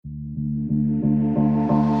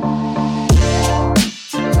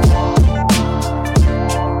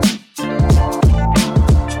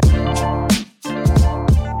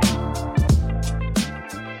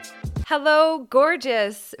Hello,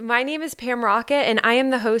 gorgeous. My name is Pam Rocket, and I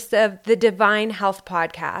am the host of the Divine Health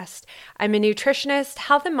Podcast. I'm a nutritionist,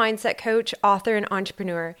 health and mindset coach, author, and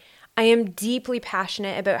entrepreneur. I am deeply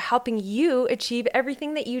passionate about helping you achieve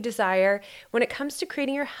everything that you desire when it comes to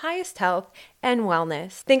creating your highest health and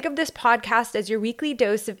wellness. Think of this podcast as your weekly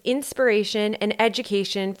dose of inspiration and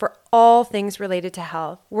education for all things related to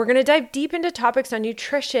health. We're going to dive deep into topics on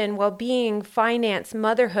nutrition, well-being, finance,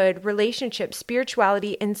 motherhood, relationships,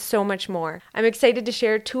 spirituality, and so much more. I'm excited to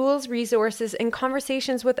share tools, resources, and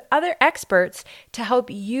conversations with other experts to help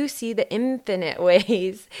you see the infinite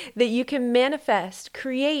ways that you can manifest,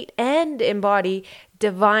 create, and embody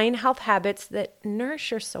divine health habits that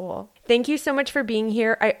nourish your soul. Thank you so much for being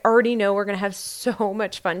here. I already know we're going to have so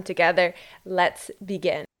much fun together. Let's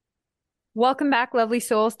begin. Welcome back, lovely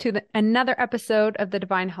souls, to another episode of the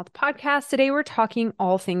Divine Health Podcast. Today, we're talking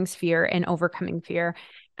all things fear and overcoming fear.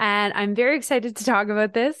 And I'm very excited to talk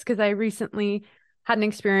about this because I recently had an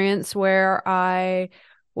experience where I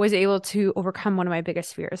was able to overcome one of my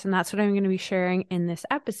biggest fears. And that's what I'm going to be sharing in this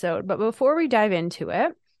episode. But before we dive into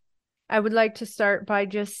it, I would like to start by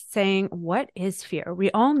just saying, what is fear?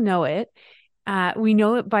 We all know it. We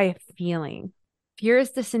know it by feeling. Fear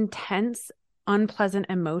is this intense, unpleasant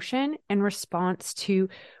emotion in response to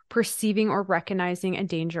perceiving or recognizing a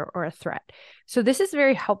danger or a threat. So this is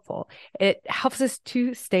very helpful. It helps us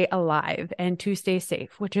to stay alive and to stay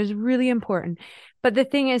safe, which is really important. But the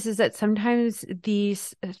thing is that sometimes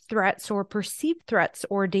these threats or perceived threats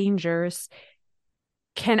or dangers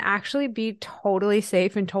can actually be totally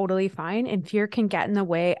safe and totally fine. And fear can get in the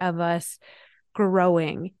way of us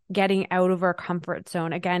growing, getting out of our comfort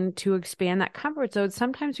zone. Again, to expand that comfort zone,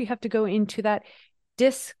 sometimes we have to go into that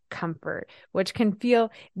discomfort, which can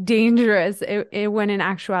feel dangerous when in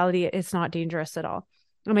actuality, it's not dangerous at all.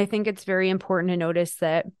 And I think it's very important to notice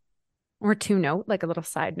that, or to note, like a little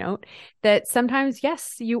side note, that sometimes,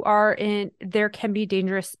 yes, there can be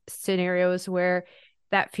dangerous scenarios where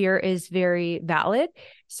that fear is very valid.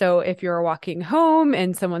 So if you're walking home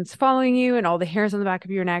and someone's following you and all the hairs on the back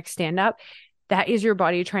of your neck stand up, that is your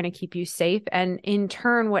body trying to keep you safe. And in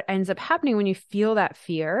turn, what ends up happening when you feel that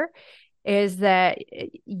fear is that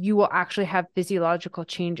you will actually have physiological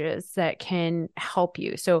changes that can help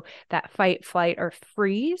you. So that fight, flight, or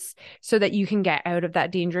freeze, so that you can get out of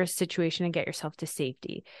that dangerous situation and get yourself to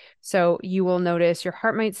safety. So you will notice your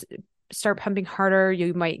heart might start pumping harder.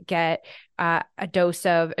 You might get a dose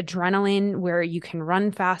of adrenaline where you can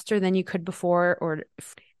run faster than you could before, or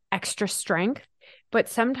extra strength. But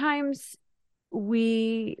sometimes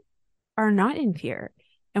we are not in fear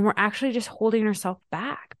and we're actually just holding ourselves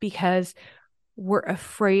back because we're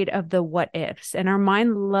afraid of the what ifs, and our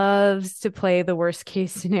mind loves to play the worst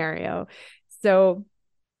case scenario. So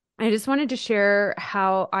I just wanted to share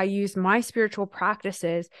how I use my spiritual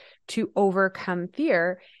practices to overcome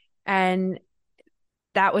fear. And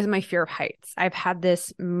that was my fear of heights. I've had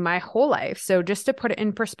this my whole life. So just to put it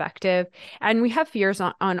in perspective, and we have fears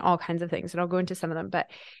on all kinds of things, and I'll go into some of them.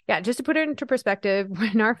 But yeah, just to put it into perspective,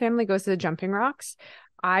 when our family goes to the jumping rocks,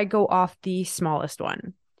 I go off the smallest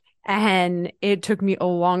one. And it took me a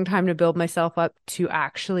long time to build myself up to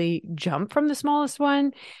actually jump from the smallest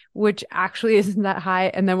one, which actually isn't that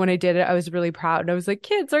high. And then when I did it, I was really proud. And I was like,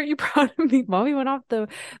 kids, aren't you proud of me? Mommy went off the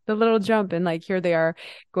little jump, and like, here they are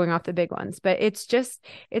going off the big ones. But it's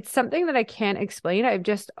something that I can't explain. I've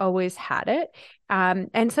just always had it.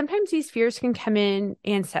 And sometimes these fears can come in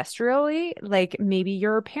ancestrally, like maybe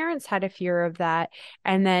your parents had a fear of that.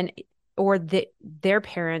 And then or their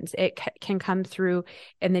parents, it can come through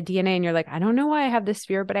in the DNA, and you're like, I don't know why I have this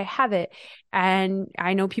fear, but I have it. And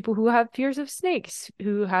I know people who have fears of snakes,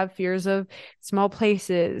 who have fears of small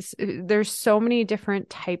places. There's so many different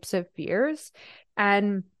types of fears,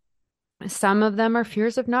 and some of them are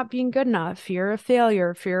fears of not being good enough, fear of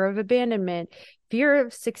failure, fear of abandonment, fear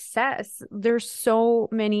of success. There's so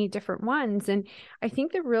many different ones. And I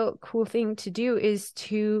think the real cool thing to do is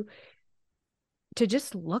to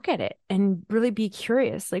just look at it and really be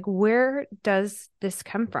curious, like, where does this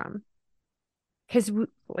come from? Because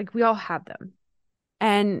we all have them.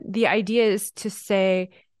 And the idea is to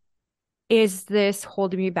say, is this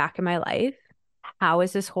holding me back in my life? How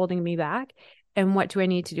is this holding me back? And what do I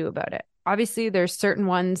need to do about it? Obviously, there's certain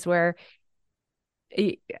ones where,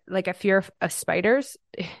 like a fear of spiders,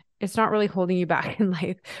 it's not really holding you back in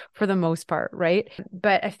life for the most part, right?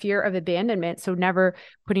 But a fear of abandonment, so never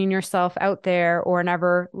putting yourself out there, or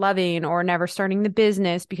never loving, or never starting the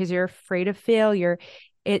business because you're afraid of failure,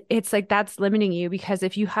 it's like that's limiting you. Because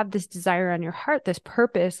if you have this desire on your heart, this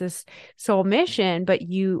purpose, this soul mission, but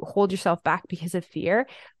you hold yourself back because of fear,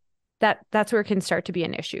 that's where it can start to be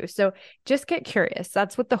an issue. So just get curious.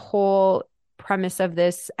 That's what the whole premise of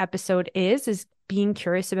this episode is being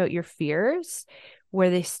curious about your fears, where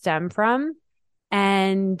they stem from,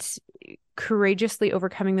 and courageously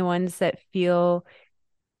overcoming the ones that feel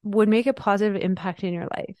would make a positive impact in your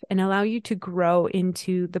life and allow you to grow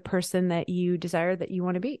into the person that you desire, that you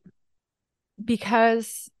want to be.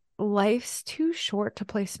 Because life's too short to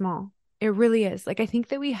play small. It really is. Like, I think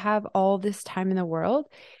that we have all this time in the world.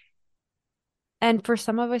 And for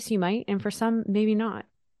some of us, you might, and for some, maybe not.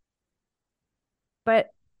 But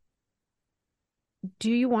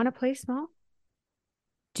do you want to play small?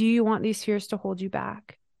 Do you want these fears to hold you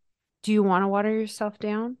back? Do you want to water yourself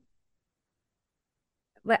down?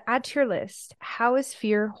 Add to your list. How is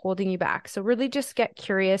fear holding you back? So really just get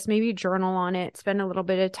curious, maybe journal on it, spend a little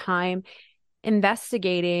bit of time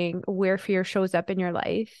investigating where fear shows up in your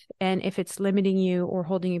life and if it's limiting you or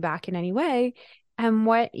holding you back in any way, and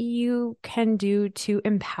what you can do to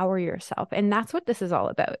empower yourself. And that's what this is all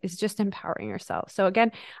about, is just empowering yourself. So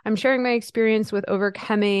again, I'm sharing my experience with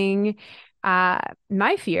overcoming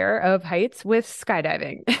my fear of heights with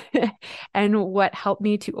skydiving and what helped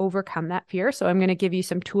me to overcome that fear. So I'm going to give you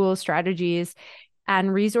some tools, strategies,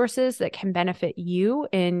 and resources that can benefit you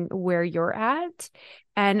in where you're at.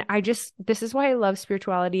 And this is why I love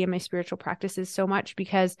spirituality and my spiritual practices so much,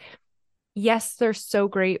 because yes, they're so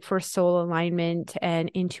great for soul alignment and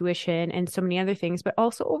intuition and so many other things, but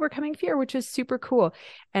also overcoming fear, which is super cool.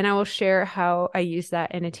 And I will share how I use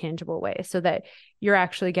that in a tangible way so that you're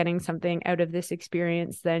actually getting something out of this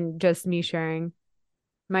experience than just me sharing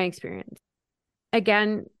my experience.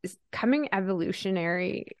 Again, coming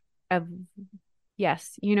evolutionary of,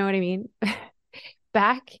 yes, you know what I mean?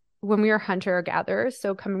 Back when we were hunter or gatherers,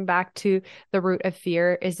 so coming back to the root of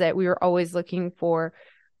fear is that we were always looking for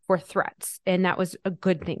threats. And that was a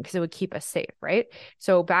good thing because it would keep us safe, right?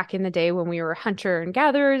 So back in the day when we were hunter and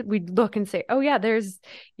gatherer, we'd look and say, oh yeah, there's,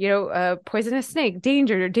 a poisonous snake,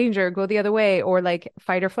 danger, go the other way. Or like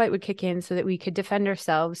fight or flight would kick in so that we could defend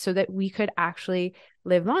ourselves, so that we could actually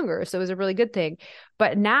live longer. So it was a really good thing.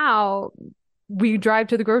 But now we drive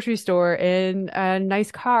to the grocery store in a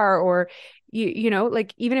nice car, or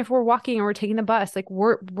like even if we're walking or we're taking the bus, like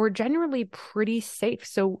we're generally pretty safe.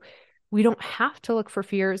 So we don't have to look for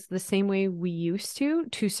fears the same way we used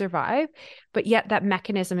to survive, but yet that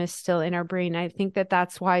mechanism is still in our brain. I think that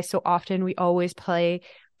that's why so often we always play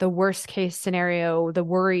the worst case scenario, the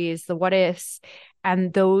worries, the what ifs,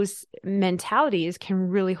 and those mentalities can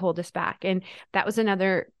really hold us back. And that was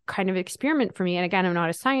another kind of experiment for me. And again, I'm not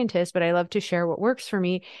a scientist, but I love to share what works for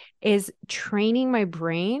me, is training my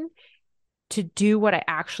brain to do what I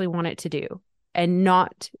actually want it to do, and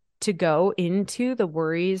not to go into the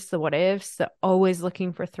worries, the what ifs, the always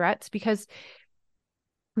looking for threats. Because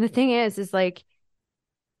the thing is like,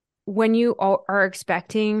 when you are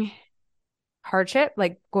expecting hardship,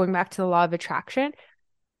 like going back to the law of attraction,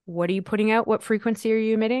 what are you putting out? What frequency are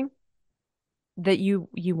you emitting? That you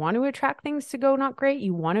want to attract things to go not great.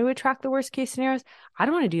 You want to attract the worst case scenarios. I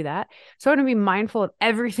don't want to do that. So I want to be mindful of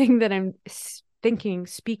everything that I'm thinking,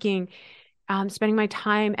 speaking, spending my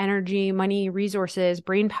time, energy, money, resources,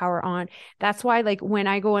 brain power on. That's why, like, when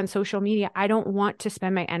I go on social media, I don't want to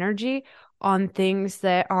spend my energy on things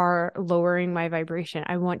that are lowering my vibration.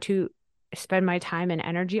 I want to spend my time and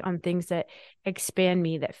energy on things that expand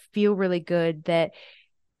me, that feel really good, that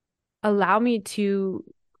allow me to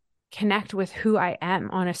connect with who I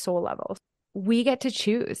am on a soul level. We get to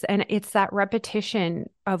choose. And it's that repetition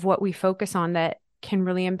of what we focus on that can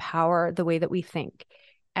really empower the way that we think.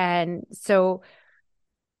 And so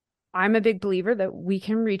I'm a big believer that we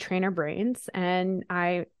can retrain our brains. And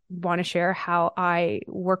I want to share how I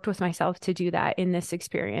worked with myself to do that in this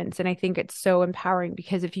experience. And I think it's so empowering,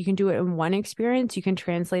 because if you can do it in one experience, you can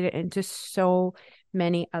translate it into so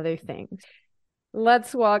many other things.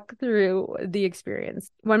 Let's walk through the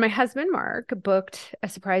experience. When my husband, Mark, booked a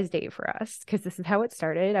surprise date for us, because this is how it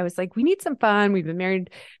started, I was like, we need some fun. We've been married.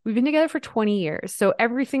 We've been together for 20 years. So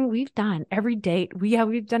everything we've done, every date,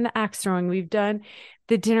 we've done the axe throwing, we've done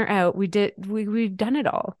the dinner out, we've done it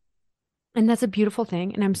all. And that's a beautiful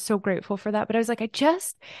thing. And I'm so grateful for that. But I was like,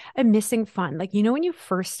 I'm missing fun. Like, when you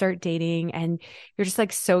first start dating and you're just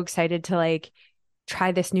like so excited to like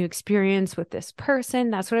try this new experience with this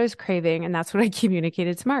person. That's what I was craving. And that's what I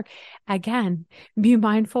communicated to Mark. Again, be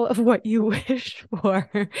mindful of what you wish for,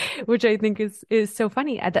 which I think is so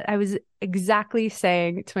funny. That I was exactly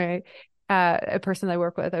saying to my a person I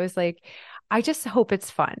work with, I was like, I just hope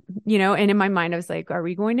it's fun, and in my mind, I was like, are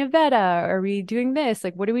we going to Veta? Are we doing this?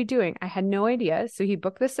 Like, what are we doing? I had no idea. So he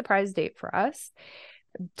booked this surprise date for us.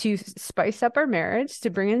 to spice up our marriage, to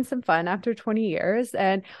bring in some fun after 20 years.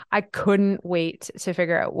 And I couldn't wait to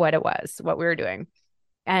figure out what it was, what we were doing.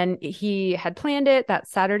 And he had planned it that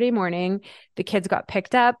Saturday morning. The kids got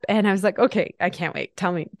picked up and I was like, okay, I can't wait.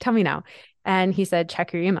 Tell me now. And he said,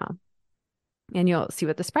 check your email and you'll see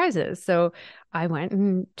what the surprise is. So I went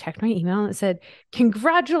and checked my email and it said,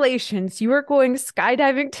 congratulations, you are going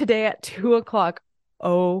skydiving today at 2 o'clock.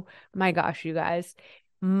 Oh my gosh, you guys,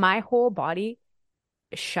 my whole body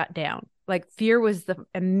shut down. Like fear was the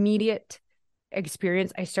immediate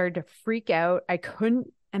experience. I started to freak out. I couldn't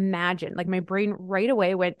imagine. Like my brain right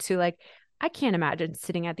away went to like, I can't imagine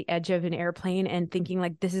sitting at the edge of an airplane and thinking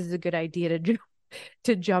like this is a good idea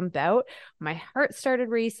to jump out. My heart started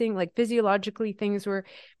racing. Like physiologically, things were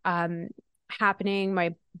happening.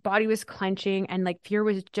 My body was clenching, and like fear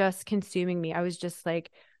was just consuming me. I was just like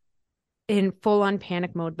in full on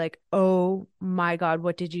panic mode. Like, oh my God,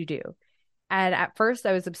 what did you do? And at first,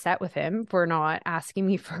 I was upset with him for not asking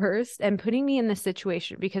me first and putting me in this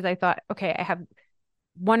situation because I thought, okay, I have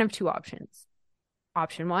one of two options.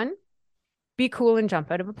 Option one, be cool and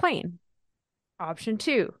jump out of a plane. Option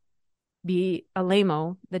two, be a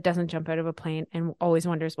lame-o that doesn't jump out of a plane and always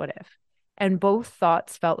wonders what if. And both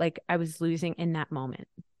thoughts felt like I was losing in that moment.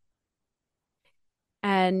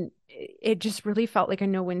 And it just really felt like a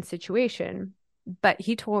no-win situation. But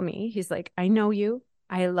he told me, he's like, I know you.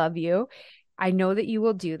 I love you. I know that you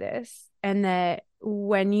will do this. And that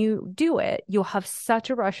when you do it, you'll have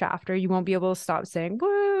such a rush after, you won't be able to stop saying,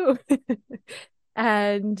 woo.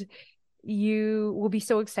 And you will be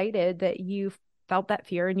so excited that you felt that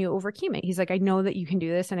fear and you overcame it. He's like, I know that you can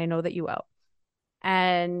do this and I know that you will.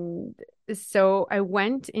 And so I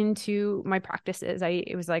went into my practices.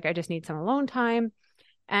 It was like, I just need some alone time.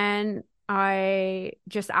 And I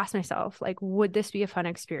just asked myself, like, would this be a fun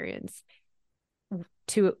experience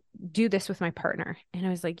to do this with my partner? And I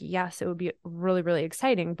was like, yes, it would be really, really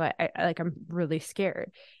exciting, but I'm really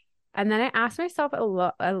scared. And then I asked myself a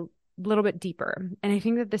little bit deeper. And I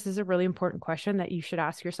think that this is a really important question that you should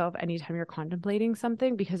ask yourself anytime you're contemplating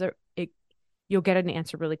something, because you'll get an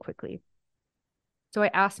answer really quickly. So I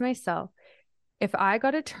asked myself, if I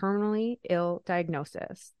got a terminally ill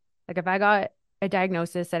diagnosis, like if I got a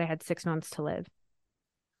diagnosis that I had 6 months to live,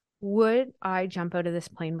 would I jump out of this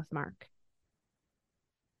plane with Mark?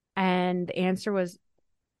 And the answer was,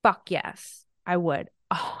 fuck yes, I would.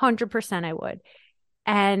 100% I would.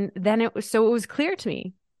 And then it was clear to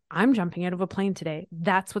me, I'm jumping out of a plane today.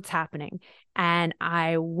 That's what's happening. And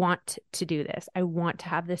I want to do this. I want to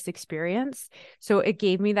have this experience. So it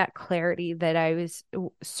gave me that clarity that I was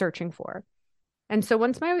searching for. And so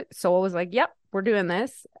once my soul was like, yep, we're doing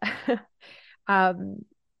this. And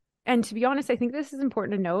to be honest, I think this is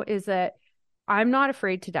important to note, is that I'm not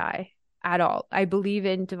afraid to die at all. I believe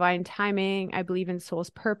in divine timing. I believe in soul's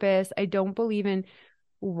purpose. I don't believe in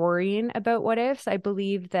worrying about what ifs. I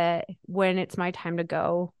believe that when it's my time to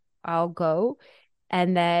go, I'll go.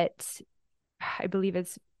 And that I believe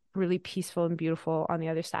it's really peaceful and beautiful on the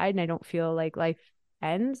other side. And I don't feel like life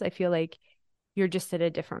ends. I feel like you're just in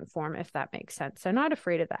a different form, if that makes sense. I'm not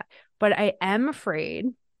afraid of that. But I am afraid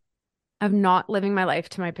of not living my life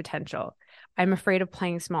to my potential. I'm afraid of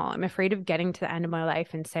playing small. I'm afraid of getting to the end of my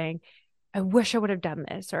life and saying, I wish I would have done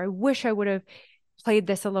this, or I wish I would have played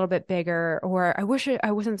this a little bit bigger, or I wish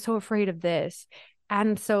I wasn't so afraid of this.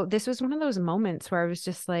 And so this was one of those moments where I was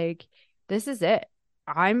just like, this is it.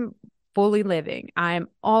 I'm fully living. I'm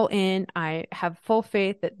all in. I have full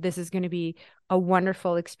faith that this is going to be a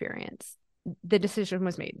wonderful experience. The decision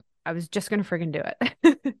was made. I was just going to friggin' do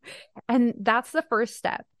it. And that's the first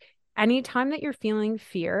step. Anytime that you're feeling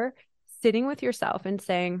fear, sitting with yourself and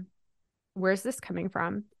saying, where's this coming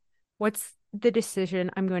from? What's the decision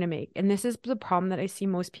I'm going to make? And this is the problem that I see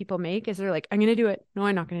most people make, is they're like, I'm going to do it. No,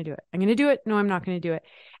 I'm not going to do it. I'm going to do it. No, I'm not going to do it.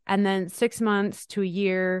 And then 6 months to a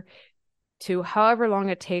year to however long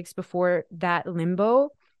it takes before that limbo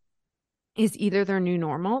is either their new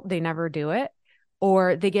normal, they never do it,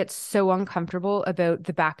 or they get so uncomfortable about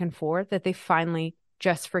the back and forth that they finally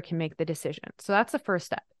just freaking make the decision. So that's the first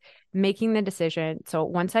step, making the decision. So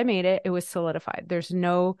once I made it, it was solidified. There's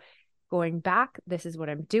no going back. This is what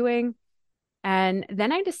I'm doing. And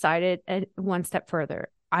then I decided one step further,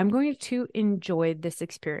 I'm going to enjoy this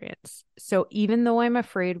experience. So even though I'm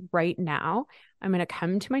afraid right now, I'm going to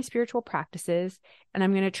come to my spiritual practices and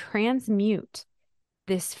I'm going to transmute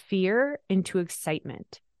this fear into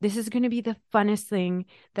excitement. This is going to be the funnest thing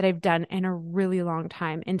that I've done in a really long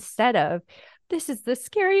time, instead of, this is the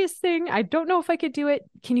scariest thing. I don't know if I could do it.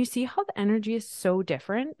 Can you see how the energy is so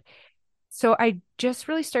different? So I just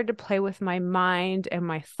really started to play with my mind and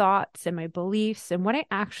my thoughts and my beliefs and what I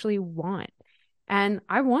actually want. And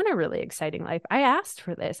I want a really exciting life. I asked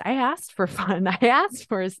for this. I asked for fun. I asked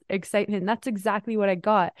for excitement. That's exactly what I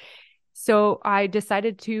got. So I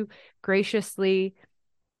decided to graciously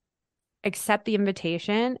accept the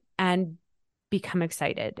invitation and become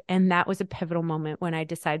excited. And that was a pivotal moment when I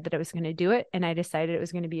decided that I was going to do it, and I decided it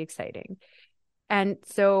was going to be exciting. And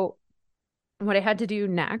so what I had to do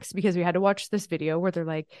next, because we had to watch this video where they're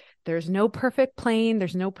like, there's no perfect plane,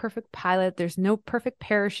 there's no perfect pilot, there's no perfect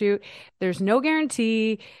parachute, there's no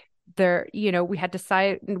guarantee. There, we had to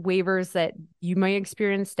sign waivers that you might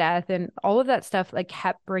experience death, and all of that stuff like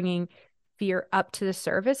kept bringing fear up to the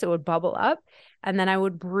surface. It would bubble up, and then I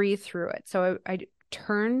would breathe through it. So I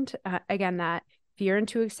turned again that fear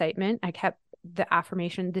into excitement. I kept the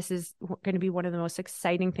affirmation, this is going to be one of the most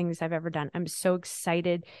exciting things I've ever done. I'm so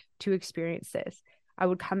excited to experience this. I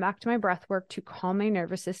would come back to my breath work to calm my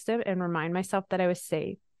nervous system and remind myself that I was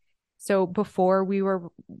safe. So before we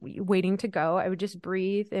were waiting to go, I would just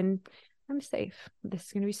breathe and I'm safe. This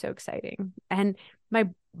is going to be so exciting. And my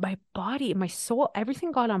body, my soul,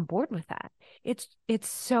 everything got on board with that. It's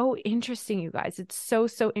so interesting, you guys. It's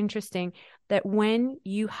so interesting that when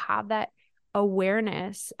you have that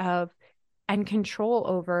awareness of and control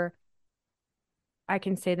over, I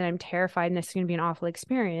can say that I'm terrified and this is going to be an awful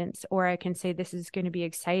experience, or I can say this is going to be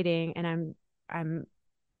exciting and I'm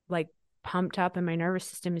like pumped up and my nervous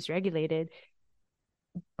system is regulated.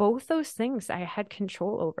 Both those things I had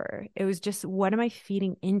control over. It was just, what am I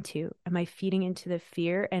feeding into? Am I feeding into the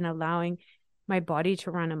fear and allowing my body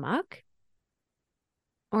to run amok?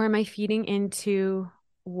 Or am I feeding into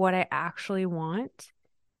what I actually want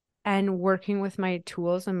and working with my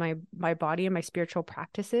tools and my body and my spiritual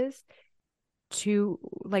practices to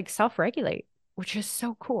like self-regulate, which is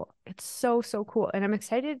so cool. It's so cool. And I'm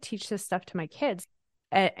excited to teach this stuff to my kids.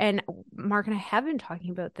 And Mark and I have been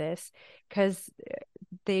talking about this because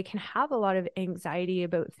they can have a lot of anxiety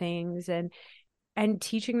about things, and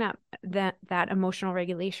teaching that emotional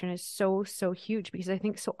regulation is so huge, because I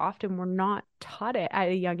think so often we're not taught it at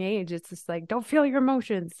a young age. It's just like, don't feel your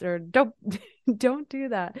emotions, or don't don't do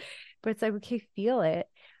that. But it's like, okay, feel it.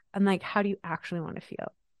 And like, how do you actually want to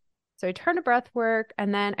feel? So I turned to breath work,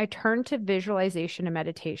 and then I turned to visualization and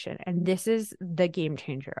meditation. And this is the game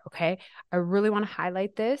changer. Okay. I really want to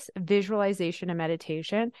highlight this. Visualization and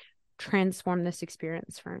meditation transformed this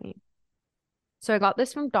experience for me. So I got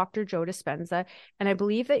this from Dr. Joe Dispenza, and I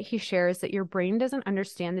believe that he shares that your brain doesn't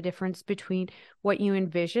understand the difference between what you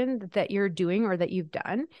envision that you're doing or that you've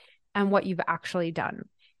done and what you've actually done.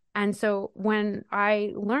 And so when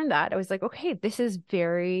I learned that, I was like, okay, this is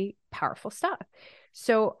very powerful stuff.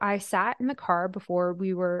 So I sat in the car before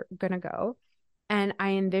we were going to go, and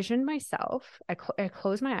I envisioned myself. I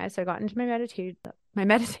closed my eyes. So I got into my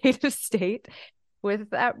meditative state.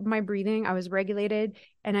 With that, my breathing, I was regulated,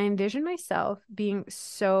 and I envisioned myself being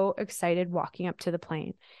so excited walking up to the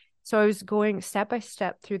plane. So I was going step by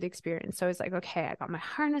step through the experience. So I was like, okay, I got my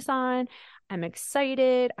harness on. I'm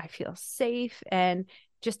excited. I feel safe and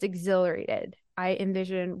just exhilarated. I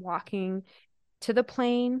envisioned walking to the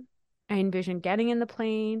plane. I envisioned getting in the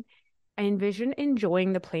plane. I envisioned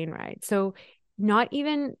enjoying the plane ride. So not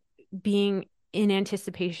even being in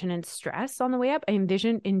anticipation and stress on the way up, I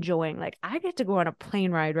envisioned enjoying, like, I get to go on a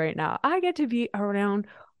plane ride right now. I get to be around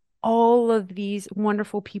all of these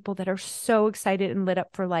wonderful people that are so excited and lit up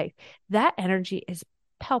for life. That energy is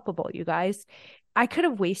palpable, you guys. I could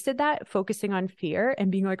have wasted that focusing on fear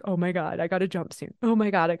and being like, oh my God, I got to jump soon. Oh my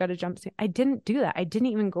God, I got to jump soon. I didn't do that. I didn't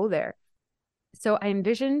even go there. So I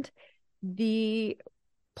envisioned the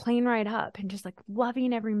plane ride up and just like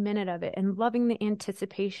loving every minute of it and loving the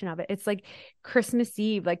anticipation of it. It's like Christmas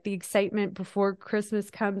Eve, like the excitement before Christmas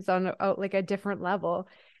comes on like a different level.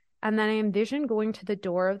 And then I envision going to the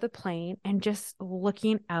door of the plane and just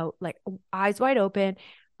looking out, like eyes wide open,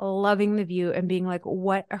 loving the view and being like,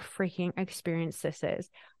 what a freaking experience this is.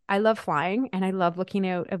 I love flying, and I love looking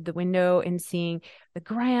out of the window and seeing the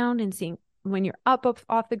ground and seeing when you're up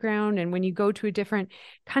off the ground, and when you go to a different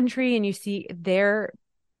country and you see their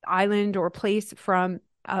island or place from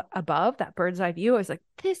above, that bird's eye view. I was like,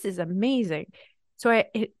 this is amazing. So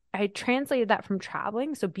I translated that from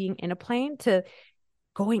traveling, so being in a plane, to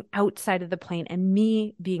going outside of the plane and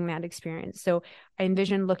me being that experience. So I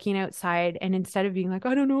envisioned looking outside, and instead of being like,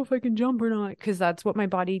 I don't know if I can jump or not, because that's what my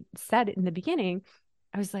body said in the beginning,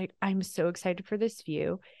 I was like, I'm so excited for this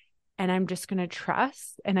view, and I'm just going to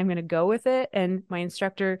trust, and I'm going to go with it. And my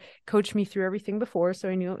instructor coached me through everything before, so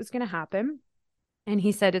I knew it was going to happen. And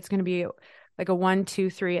he said it's going to be like a 1, 2,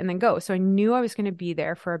 3, and then go. So I knew I was going to be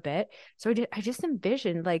there for a bit. So I just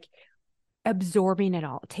envisioned like absorbing it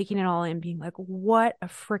all, taking it all in, being like, what a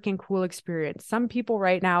freaking cool experience. Some people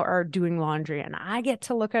right now are doing laundry and I get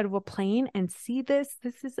to look out of a plane and see this.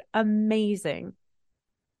 This is amazing.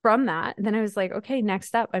 From that, then I was like, okay,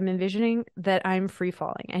 next up, I'm envisioning that I'm free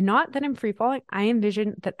falling, and not that I'm free falling. I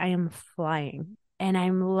envision that I am flying and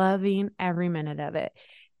I'm loving every minute of it.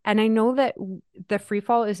 And I know that the free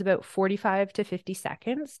fall is about 45 to 50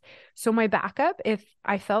 seconds. So my backup, if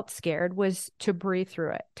I felt scared, was to breathe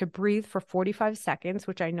through it, to breathe for 45 seconds,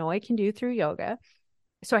 which I know I can do through yoga.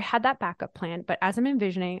 So I had that backup plan. But as I'm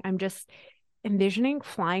envisioning, I'm just envisioning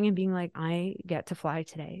flying and being like, I get to fly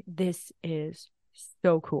today. This is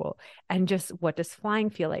so cool. And just what does flying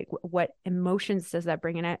feel like? What emotions does that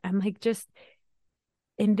bring in? I'm like just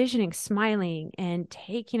envisioning smiling and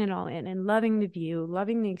taking it all in and loving the view,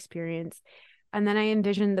 loving the experience. And then I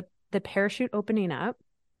envisioned the parachute opening up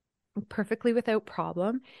perfectly without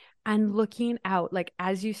problem and looking out like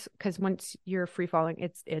as you, because once you're free falling,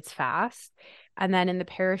 it's fast. And then in the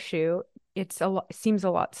parachute, it's a lot, seems a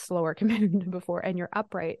lot slower compared to before, and you're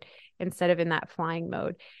upright instead of in that flying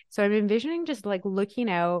mode. So I'm envisioning just like looking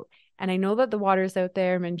out, and I know that the water's out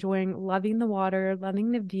there. I'm enjoying loving the water,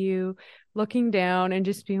 loving the view, looking down and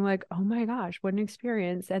just being like, oh my gosh, what an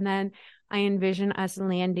experience. And then I envision us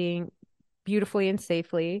landing beautifully and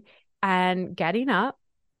safely and getting up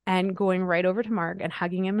and going right over to Mark and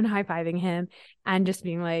hugging him and high-fiving him and just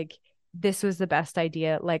being like, this was the best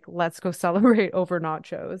idea. Like, let's go celebrate over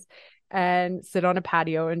nachos and sit on a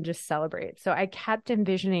patio and just celebrate. So I kept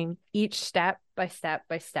envisioning each step by step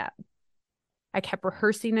by step. I kept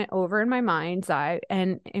rehearsing it over in my mind's eye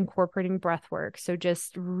and incorporating breath work. So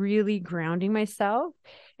just really grounding myself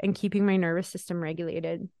and keeping my nervous system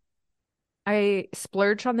regulated. I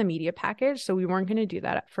splurged on the media package. So we weren't going to do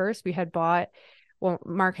that at first. We had bought, well,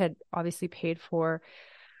 Mark had obviously paid for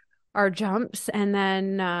our jumps, and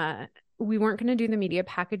then we weren't going to do the media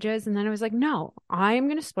packages. And then I was like, no, I'm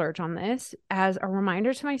going to splurge on this as a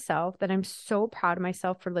reminder to myself that I'm so proud of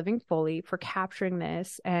myself for living fully, for capturing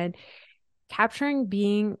this and capturing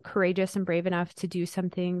being courageous and brave enough to do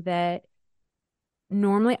something that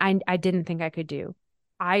normally I didn't think I could do.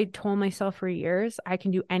 I told myself for years, I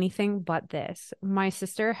can do anything but this. My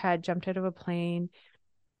sister had jumped out of a plane,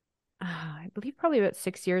 I believe probably about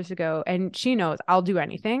 6 years ago, and she knows I'll do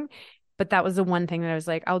anything. But that was the one thing that I was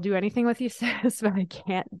like, I'll do anything with you, sis, but I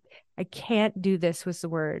can't do this was the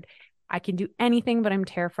word. I can do anything, but I'm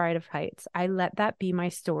terrified of heights. I let that be my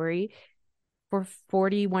story for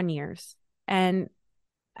 41 years. And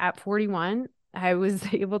at 41, I was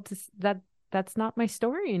able to, that's not my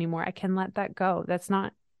story anymore. I can let that go. That's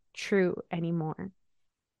not true anymore.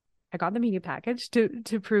 I got the media package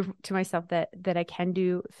to prove to myself that I can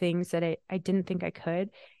do things that I didn't think I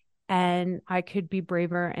could, and I could be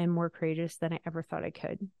braver and more courageous than I ever thought I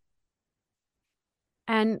could.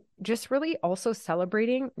 And just really also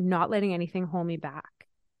celebrating not letting anything hold me back.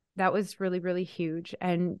 That was really, really huge,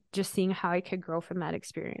 and just seeing how I could grow from that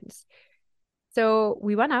experience. So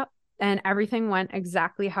we went up and everything went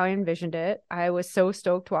exactly how I envisioned it. I was so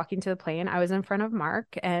stoked walking to the plane. I was in front of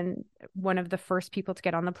Mark and one of the first people to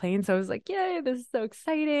get on the plane. So I was like, yay, this is so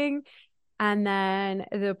exciting. And then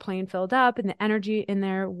the plane filled up and the energy in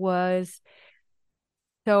there was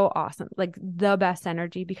so awesome. Like the best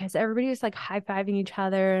energy, because everybody was like high-fiving each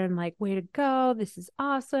other and like, way to go. This is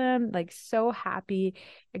awesome. Like so happy,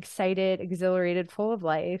 excited, exhilarated, full of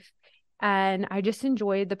life. And I just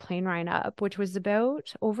enjoyed the plane ride up, which was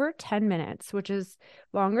about over 10 minutes, which is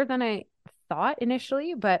longer than I thought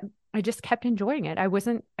initially, but I just kept enjoying it. I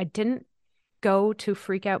didn't go to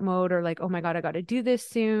freak out mode or like, oh my God, I got to do this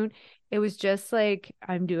soon. It was just like,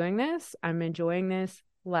 I'm doing this, I'm enjoying this,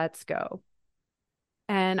 let's go.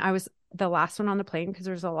 And I was the last one on the plane because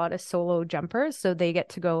there's a lot of solo jumpers. So they get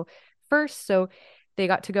to go first. So they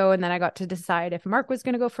got to go, and then I got to decide if Mark was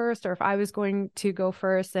going to go first or if I was going to go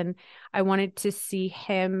first. And I wanted to see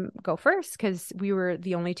him go first because we were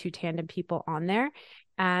the only two tandem people on there.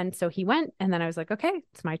 And so he went, and then I was like, okay,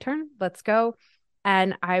 it's my turn. Let's go.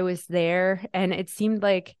 And I was there, and it seemed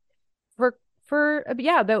like for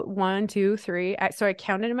yeah, about 1, 2, 3. So I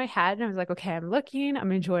counted in my head and I was like, okay, I'm looking,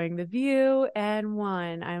 I'm enjoying the view, and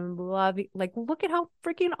one, I'm loving, like, look at how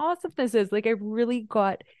freaking awesome this is. Like I really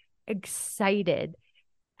got excited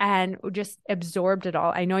and just absorbed it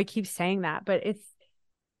all. I know I keep saying that, but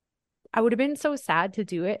I would have been so sad to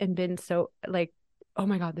do it and been so like, oh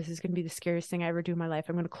my God, this is going to be the scariest thing I ever do in my life.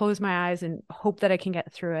 I'm going to close my eyes and hope that I can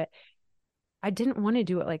get through it. I didn't want to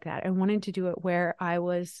do it like that. I wanted to do it where I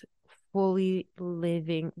was fully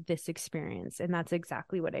living this experience. And that's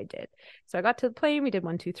exactly what I did. So I got to the plane. We did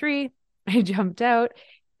 1, 2, 3. I jumped out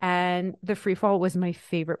And the free fall was my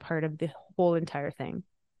favorite part of the whole entire thing.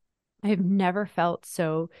 I've never felt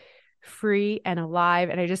so free and alive.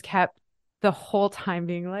 And I just kept the whole time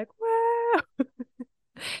being like, wow.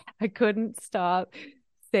 I couldn't stop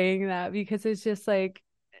saying that because it's just like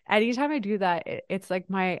anytime I do that, it's like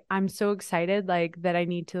I'm so excited like that I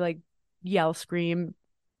need to like yell, scream,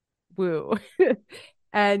 woo.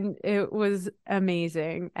 And it was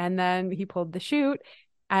amazing. And then he pulled the chute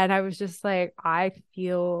and I was just like, I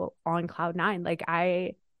feel on cloud nine. Like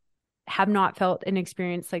I have not felt an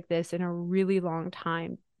experience like this in a really long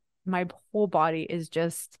time. My whole body is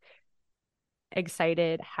just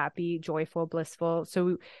excited, happy, joyful, blissful.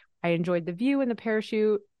 So I enjoyed the view and the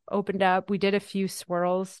parachute opened up. We did a few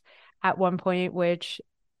swirls at one point, which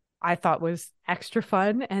I thought was extra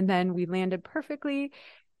fun. And then we landed perfectly.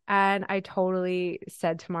 And I totally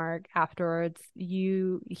said to Mark afterwards,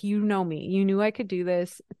 you know me. You knew I could do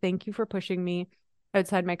this. Thank you for pushing me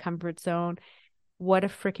outside my comfort zone. What a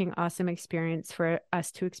freaking awesome experience for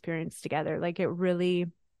us to experience together. Like it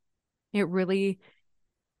really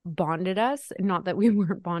bonded us. Not that we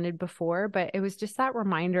weren't bonded before, but it was just that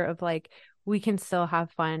reminder of like we can still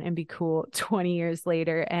have fun and be cool 20 years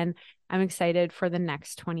later. And I'm excited for the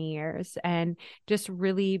next 20 years and just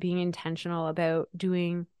really being intentional about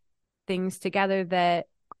doing things together that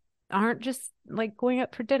aren't just like going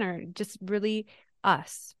out for dinner, just really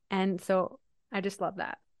us. And so I just love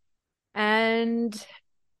that. And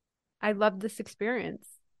I loved this experience.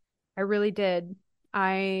 I really did.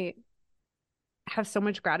 I have so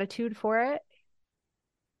much gratitude for it.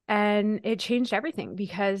 And it changed everything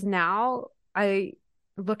because now I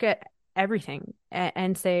look at everything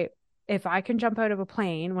and say, if I can jump out of a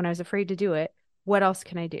plane when I was afraid to do it, what else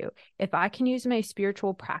can I do? If I can use my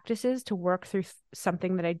spiritual practices to work through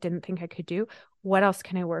something that I didn't think I could do, what else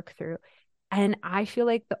can I work through? And I feel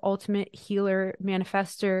like the ultimate healer,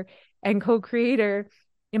 manifester, and co creator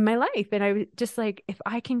in my life. And I was just like, if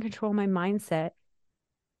I can control my mindset,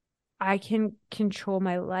 I can control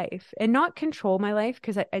my life and not control my life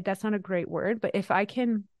because that's not a great word. But if I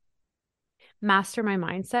can master my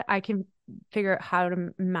mindset, I can figure out how to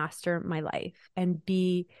master my life and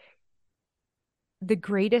be the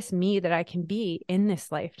greatest me that I can be in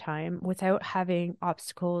this lifetime without having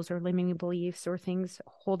obstacles or limiting beliefs or things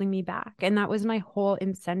holding me back. And that was my whole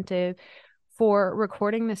incentive for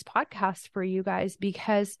recording this podcast for you guys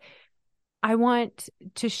because I want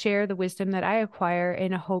to share the wisdom that I acquire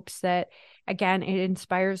in hopes that, again, it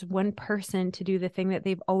inspires one person to do the thing that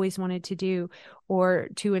they've always wanted to do, or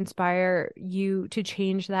to inspire you to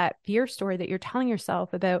change that fear story that you're telling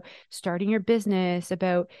yourself about starting your business,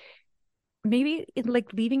 about maybe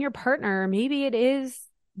like leaving your partner. Maybe it is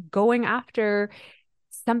going after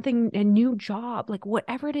something, a new job, like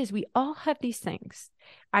whatever it is, we all have these things.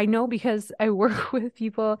 I know because I work with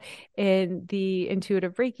people in the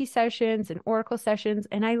intuitive Reiki sessions and Oracle sessions,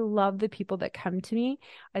 and I love the people that come to me.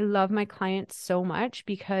 I love my clients so much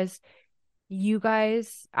because you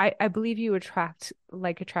guys, I believe you attract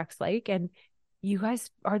like attracts like, and you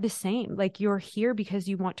guys are the same. Like you're here because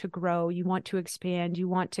you want to grow, you want to expand, you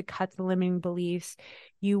want to cut the limiting beliefs,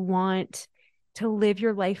 you want to live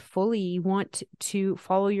your life fully. You want to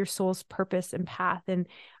follow your soul's purpose and path. And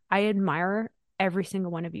I admire every single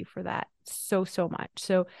one of you for that so, so much.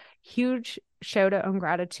 So huge shout out and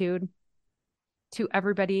gratitude to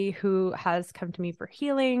everybody who has come to me for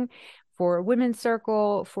healing, for Women's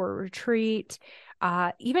Circle, for retreat,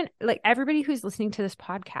 even like everybody who's listening to this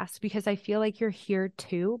podcast, because I feel like you're here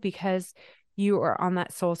too, because you are on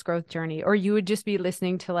that soul's growth journey, or you would just be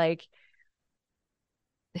listening to like,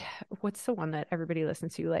 what's the one that everybody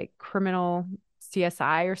listens to, like Criminal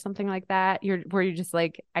CSI or something like that. You're just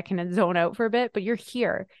like, I can zone out for a bit, but you're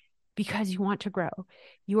here because you want to grow.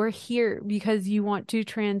 You are here because you want to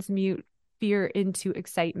transmute fear into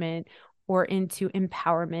excitement or into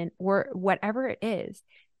empowerment or whatever it is.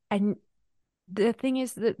 And the thing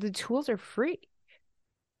is that the tools are free.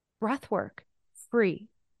 Breath work, free.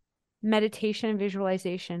 Meditation and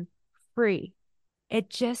visualization, free. It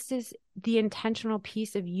just is the intentional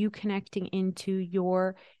piece of you connecting into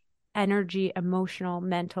your energy, emotional,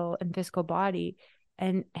 mental, and physical body,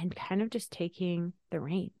 and kind of just taking the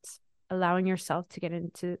reins, allowing yourself to get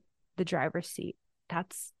into the driver's seat.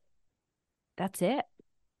 That's it.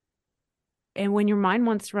 And when your mind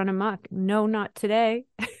wants to run amok, no, not today.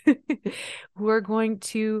 We're going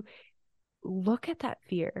to look at that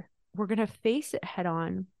fear. We're going to face it head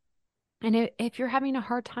on. And if you're having a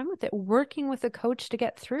hard time with it, working with a coach to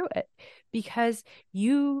get through it, because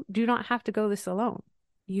you do not have to go this alone.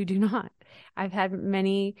 You do not. I've had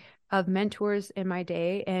many of mentors in my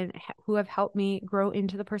day and who have helped me grow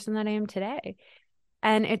into the person that I am today.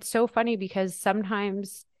 And it's so funny because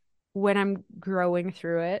sometimes when I'm growing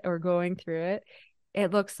through it or going through it,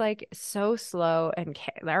 it looks like so slow. And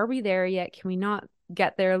are we there yet? Can we not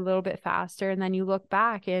get there a little bit faster? And then you look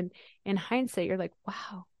back and in hindsight, you're like,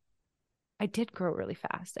 wow, I did grow really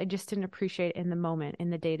fast. I just didn't appreciate it in the moment, in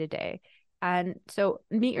the day to day. And so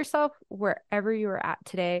meet yourself wherever you are at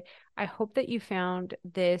today. I hope that you found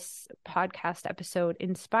this podcast episode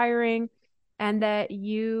inspiring and that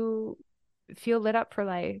you feel lit up for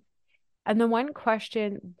life. And the one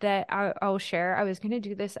question that I'll share, I was going to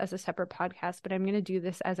do this as a separate podcast, but I'm going to do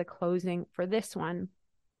this as a closing for this one,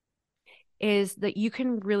 is that you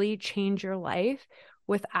can really change your life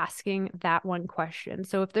with asking that one question.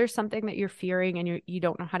 So if there's something that you're fearing and you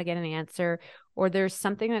don't know how to get an answer, or there's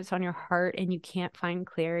something that's on your heart and you can't find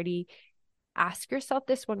clarity, ask yourself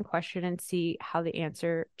this one question and see how the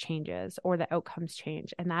answer changes or the outcomes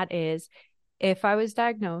change. And that is, if I was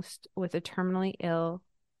diagnosed with a terminally ill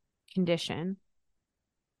condition,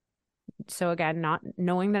 so again, not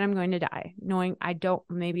knowing that I'm going to die, knowing I don't,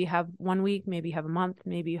 maybe you have 1 week, maybe you have a month,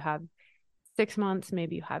 maybe you have 6 months,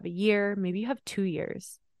 maybe you have a year, maybe you have 2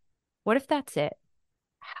 years. What if that's it?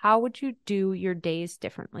 How would you do your days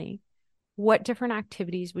differently? What different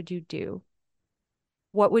activities would you do?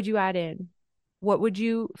 What would you add in? What would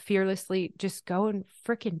you fearlessly just go and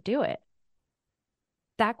freaking do it?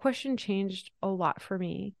 That question changed a lot for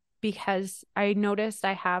me because I noticed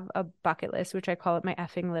I have a bucket list, which I call it my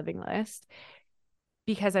effing living list,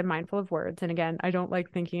 because I'm mindful of words. And again, I don't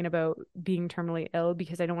like thinking about being terminally ill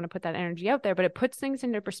because I don't want to put that energy out there, but it puts things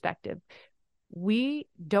into perspective. We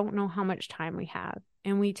don't know how much time we have,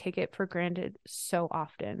 and we take it for granted so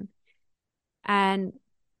often. And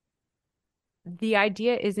the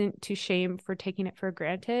idea isn't to shame for taking it for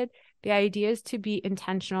granted. The idea is to be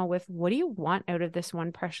intentional with, what do you want out of this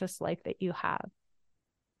one precious life that you have?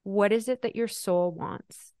 What is it that your soul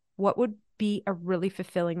wants? What would be a really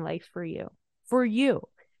fulfilling life for you? For you.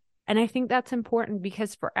 And I think that's important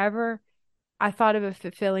because forever I thought of a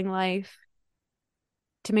fulfilling life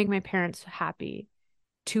to make my parents happy,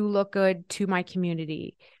 to look good to my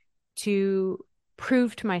community, to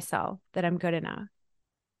prove to myself that I'm good enough.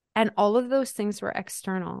 And all of those things were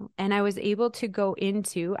external. And I was able to go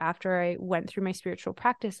into, after I went through my spiritual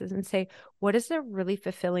practices, and say, what is a really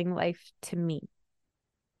fulfilling life to me?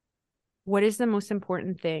 What is the most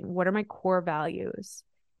important thing? What are my core values?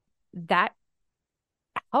 That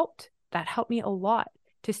helped. That helped me a lot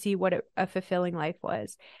to see what a fulfilling life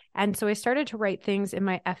was. And so I started to write things in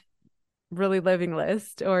my really living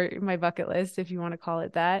list, or my bucket list, if you want to call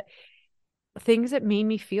it that, things that made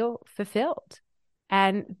me feel fulfilled.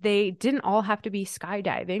 And they didn't all have to be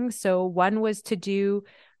skydiving. So one was to do,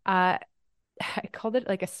 I called it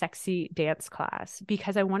like a sexy dance class,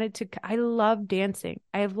 because I love dancing.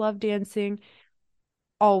 I love dancing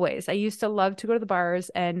always. I used to love to go to the bars,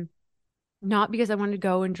 and not because I wanted to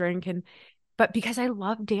go and drink, but because I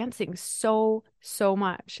love dancing so, so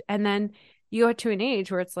much. And then you go to an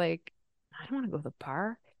age where it's like, I don't want to go to the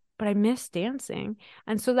bar, but I miss dancing.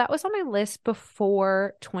 And so that was on my list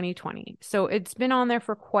before 2020. So it's been on there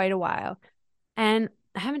for quite a while, and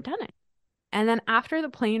I haven't done it. And then after the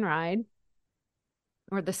plane ride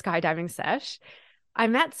or the skydiving sesh, I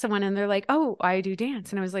met someone and they're like, oh, I do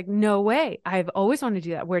dance. And I was like, no way. I've always wanted to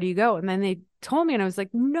do that. Where do you go? And then they told me, and I was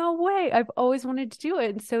like, no way. I've always wanted to do it.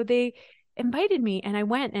 And so they invited me, and I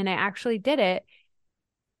went and I actually did it.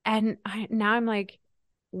 And now I'm like,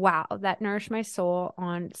 wow, that nourished my soul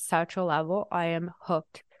on such a level. I am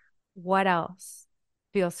hooked. What else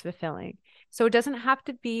feels fulfilling? So it doesn't have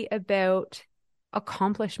to be about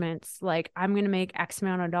accomplishments like I'm going to make X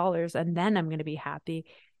amount of dollars and then I'm going to be happy,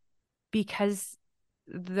 because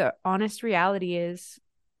the honest reality is,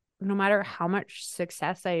 no matter how much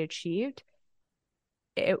success I achieved,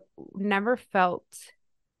 it never felt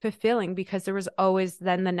fulfilling, because there was always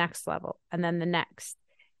then the next level and then the next.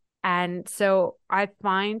 And so I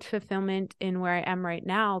find fulfillment in where I am right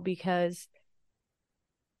now, because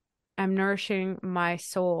I'm nourishing my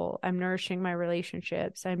soul, I'm nourishing my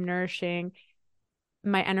relationships, I'm nourishing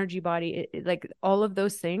my energy body. Like all of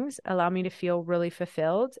those things allow me to feel really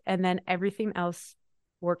fulfilled, and then everything else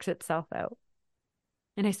works itself out.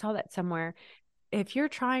 And I saw that somewhere. If you're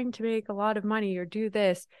trying to make a lot of money or do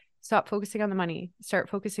this, stop focusing on the money. Start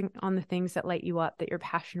focusing on the things that light you up, that you're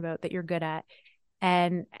passionate about, that you're good at,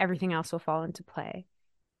 and everything else will fall into play.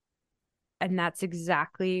 And that's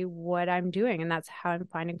exactly what I'm doing. And that's how I'm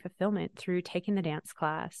finding fulfillment, through taking the dance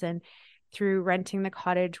class and through renting the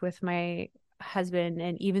cottage with my husband.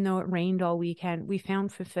 And even though it rained all weekend, we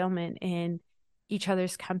found fulfillment in each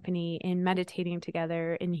other's company, in meditating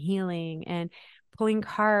together, in healing. And pulling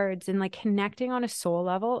cards and like connecting on a soul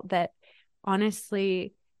level that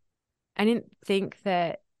honestly, I didn't think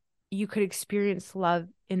that you could experience love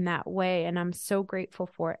in that way. And I'm so grateful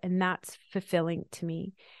for it. And that's fulfilling to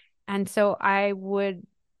me. And so I would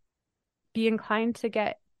be inclined to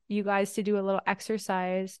get you guys to do a little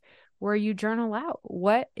exercise where you journal out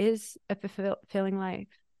what is a fulfilling life.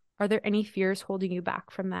 Are there any fears holding you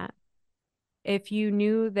back from that? If you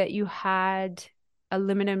knew that you had a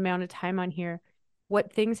limited amount of time on here,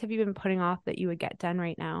 what things have you been putting off that you would get done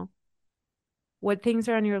right now? What things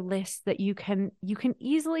are on your list that you can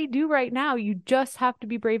easily do right now? You just have to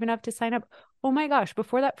be brave enough to sign up. Oh my gosh,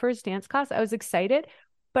 before that first dance class, I was excited,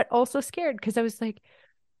 but also scared because I was like,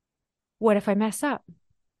 what if I mess up?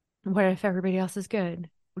 What if everybody else is good?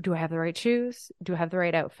 Do I have the right shoes? Do I have the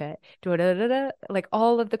right outfit? Like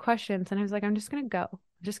all of the questions. And I was like, I'm just going to go. I'm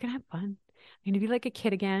just going to have fun. I'm going to be like a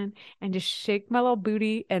kid again and just shake my little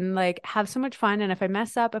booty and like have so much fun. And if I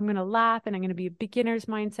mess up, I'm going to laugh and I'm going to be a beginner's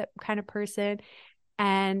mindset kind of person.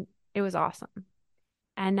 And it was awesome.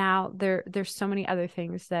 And now there's so many other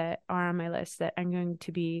things that are on my list that I'm going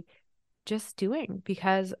to be just doing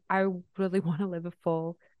because I really want to live a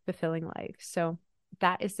full, fulfilling life. So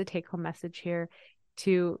that is the take home message here,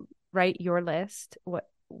 to write your list, what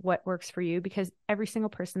works for you, because every single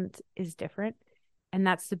person is different. And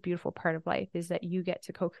that's the beautiful part of life, is that you get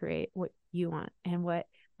to co-create what you want and what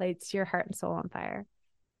lights your heart and soul on fire.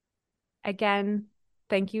 Again,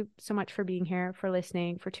 thank you so much for being here, for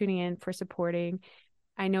listening, for tuning in, for supporting.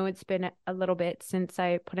 I know it's been a little bit since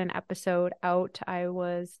I put an episode out. I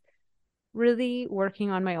was really working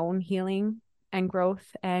on my own healing and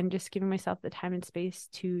growth and just giving myself the time and space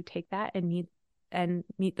to take that and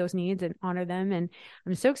meet those needs and honor them. And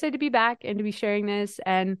I'm so excited to be back and to be sharing this.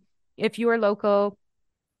 And if you are local,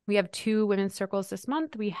 we have 2 women's circles this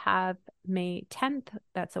month. We have May 10th.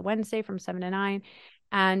 That's a Wednesday from 7 to 9.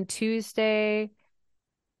 And Tuesday,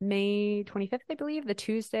 May 25th, I believe, the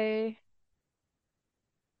Tuesday.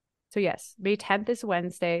 So yes, May 10th is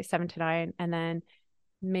Wednesday, 7 to 9. And then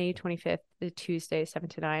May 25th, the Tuesday, 7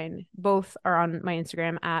 to 9. Both are on my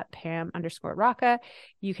Instagram at Pam_Rocca.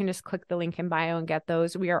 You can just click the link in bio and get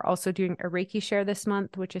those. We are also doing a Reiki share this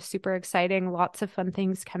month, which is super exciting. Lots of fun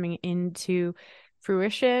things coming into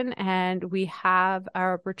fruition. And we have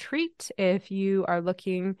our retreat. If you are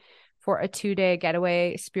looking for a 2-day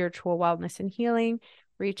getaway, spiritual wellness and healing,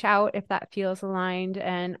 reach out if that feels aligned.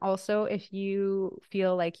 And also if you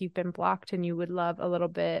feel like you've been blocked and you would love a little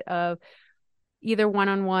bit of either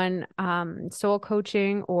one-on-one soul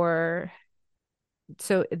coaching, or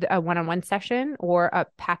so a one-on-one session, or a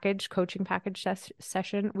coaching package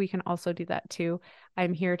session, we can also do that too.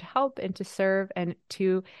 I'm here to help and to serve and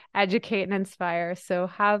to educate and inspire. So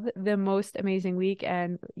have the most amazing week,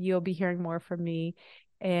 and you'll be hearing more from me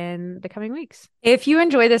in the coming weeks. If you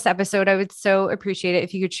enjoy this episode, I would so appreciate it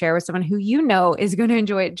if you could share with someone who you know is going to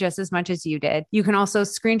enjoy it just as much as you did. You can also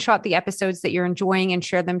screenshot the episodes that you're enjoying and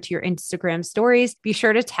share them to your Instagram stories. Be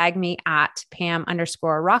sure to tag me at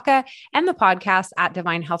Pam_Rocca and the podcast at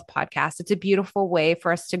Divine Health Podcast. It's a beautiful way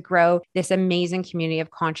for us to grow this amazing community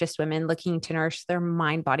of conscious women looking to nourish their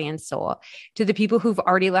mind, body, and soul. To the people who've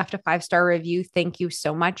already left a 5-star review, thank you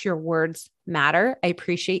so much. Your words matter. I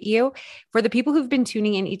appreciate you. For the people who've been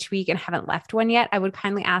tuning in each week and haven't left one yet, I would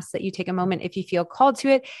kindly ask that you take a moment, if you feel called to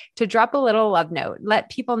it, to drop a little love note. Let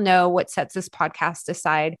people know what sets this podcast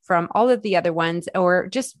aside from all of the other ones, or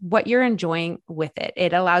just what you're enjoying with it.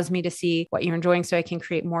 It allows me to see what you're enjoying so I can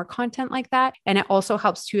create more content like that. And it also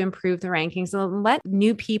helps to improve the rankings and let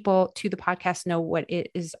new people to the podcast know what it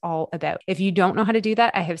is all about. If you don't know how to do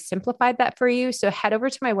that, I have simplified that for you. So head over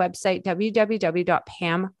to my website,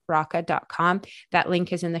 www.pamrocca.com. That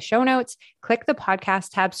link is in the show notes. Click the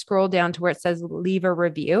podcast tab, scroll down to where it says leave a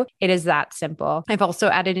review. It is that simple. I've also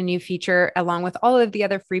added a new feature along with all of the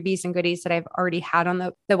other freebies and goodies that I've already had on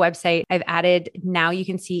the website. I've added, now you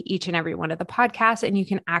can see each and every one of the podcasts, and you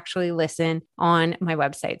can actually listen on my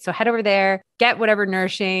website. So head over there, get whatever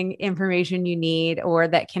nourishing information you need or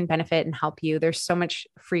that can benefit and help you. There's so much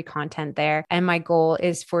free content there. And my goal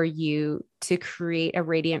is for you to create a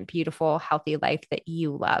radiant, beautiful, healthy life that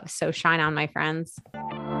you love. So shine on, my friends.